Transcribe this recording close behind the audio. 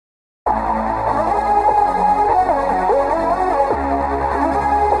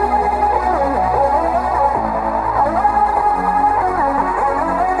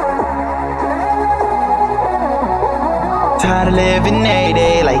Tired of living every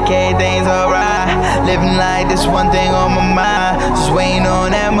day like everything's alright. Living like this one thing on my mind. Just waiting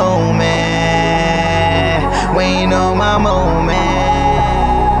on that moment, waiting on my moment.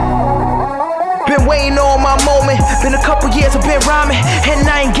 Been waiting on my moment. Been a couple years I've been rhyming, and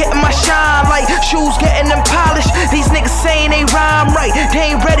I ain't getting my shine. Like shoes getting them polished. These niggas saying they rhyme right,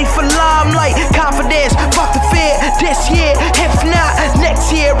 they ain't ready for limelight. Confidence, fuck the fear. This year, if not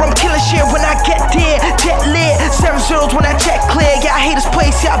next year, I'm killing shit when I get there. Get lit, 7 zeros when I check clear. Y'all haters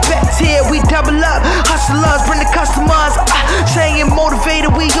place, y'all bet here. We double up, hustlers bring the customers. Saying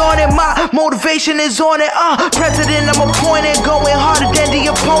motivated, we on it. My motivation is on it. President, I'm appointed, going harder than the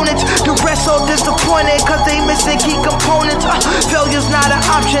opponents. The rest so disappointed, cause they missing key components. Failure's not an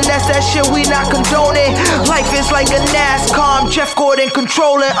option, that's that shit we not condoning. Life is like a NASCAR, I'm Jeff Gordon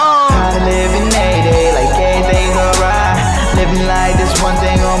controlling. Tired of living every day like everything's alright. Living like this one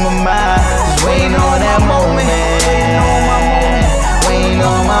thing